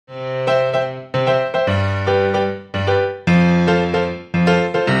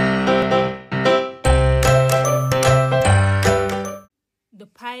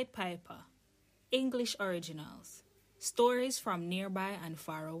English originals. Stories from Nearby and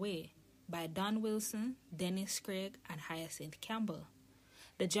Far Away by Don Wilson, Dennis Craig, and Hyacinth Campbell.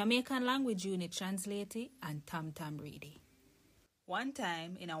 The Jamaican Language Unit translated and Tam Tam ready. One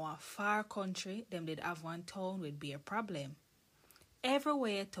time in our far country, them did have one town with beer problem.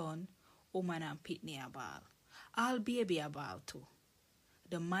 Everywhere town, woman and pitney a ball. All baby a ball too.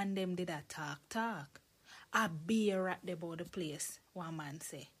 The man them did a talk. A beer at about the place, one man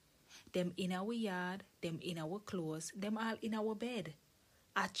say. Them in our yard, them in our clothes, them all in our bed.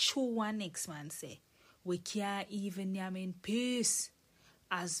 A true one next man say. We can't even yam in peace.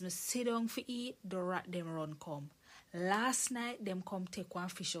 As me sit down for eat, the rat them run come. Last night, them come take one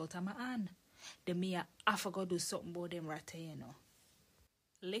fish out of my hand. The me I forgot do something about them rat, you know.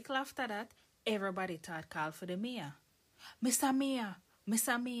 Little after that, everybody thought call for the mayor. Mr.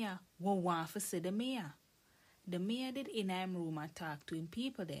 Mayor, we want to see the mayor. The mayor did in him room and talk to him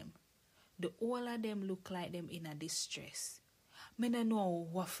people them. The all of them look like them in a distress. Me no know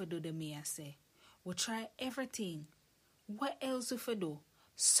what to do, the mayor say. We try everything. What else we do?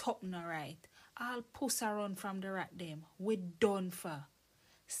 Something alright. All puss around from the rat them. We done for.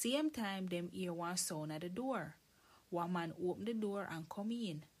 Same time them hear one sound at the door. One man open the door and come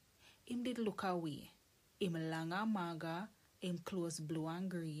in. Him did look away. Him long and mager. Him clothes blue and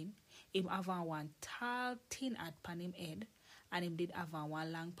green. Him have one tall tin hat pan him head. And him did have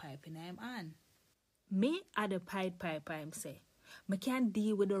one long pipe in him hand. Me at the Paid Paipa him say. Me can't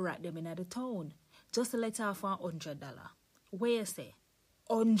deal with the rat them in the town. Just let off $100. Where you say?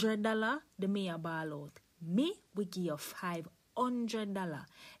 $100? The mayor ball out. Me, we give you $500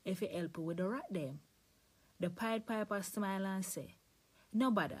 if you help with the rat them. The Paid Paipa smile and say, no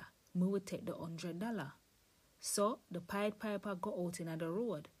bother, me will take the $100. So the Paid Paipa go out in the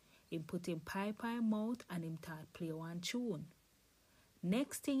road. Him put him pipe in mouth and him start play one tune.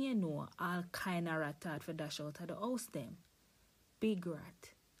 Next thing you know, all kind of rat start for dash out of the house them. Big rat,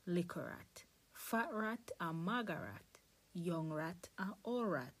 little rat, fat rat and maga rat, young rat and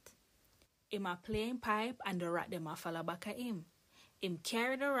old rat. Him a playing pipe and the rat them a follow back at him. Him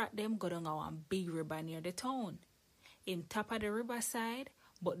carry the rat them go down a one big river near the town. Him top at the riverside,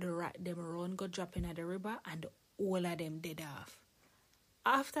 but the rat them run go drop in at the river and all of them dead off.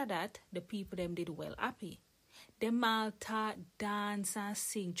 After that, the people them did well happy. Them all start dance and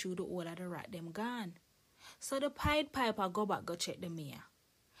sing through the whole of the rat them gone. So the Paid Paipa go back go check the mayor.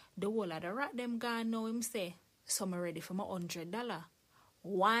 The whole of the rat them gone now him say, so me ready for my $100.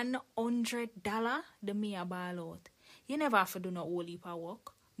 $100? The mayor ball out. You never have to do no whole heap of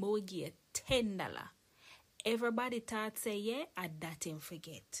work. Me will give you $10. Everybody thought say yeah, and that him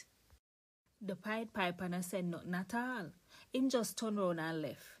forget. The Paid Paipa no said nothing at all. Him just turn round and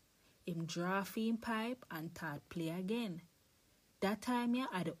left. Him draw him pipe and thought play again. That time yeah,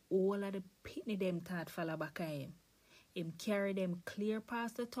 had all of the pitney them thought follow back at him. Him carry them clear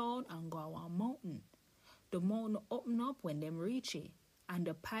past the town and go on a mountain. The mountain open up when them reach it. And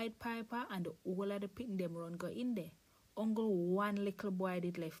the Paid Paipa and the whole of the pitney them run go in there. Only one little boy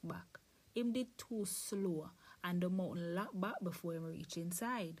did left back. Him did too slow and the mountain locked back before him reach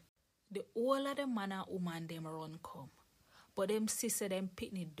inside. The whole of the man and woman them run come. But them sister them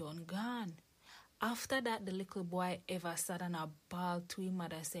pitney done gone. After that, the little boy ever sat on a ball to him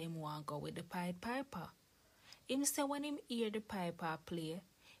mother say him want go with the Paid Paipa. Him say when him hear the Paipa play,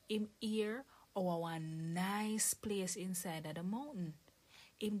 him hear one nice place inside of the mountain.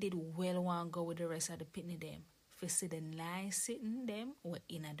 Him did well want go with the rest of the pitney them for see the nice sitting them were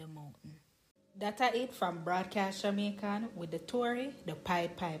in the mountain. That's it from Broadcast Jamaican with the tuori, the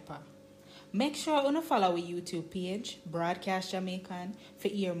Paid Paipa. Make sure you follow our YouTube page, Broadcast Jamaican, for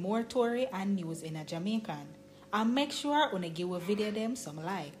hear more tuori and news in a Jamaican. And make sure you give a video them some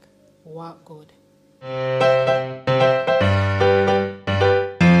like. Walk good.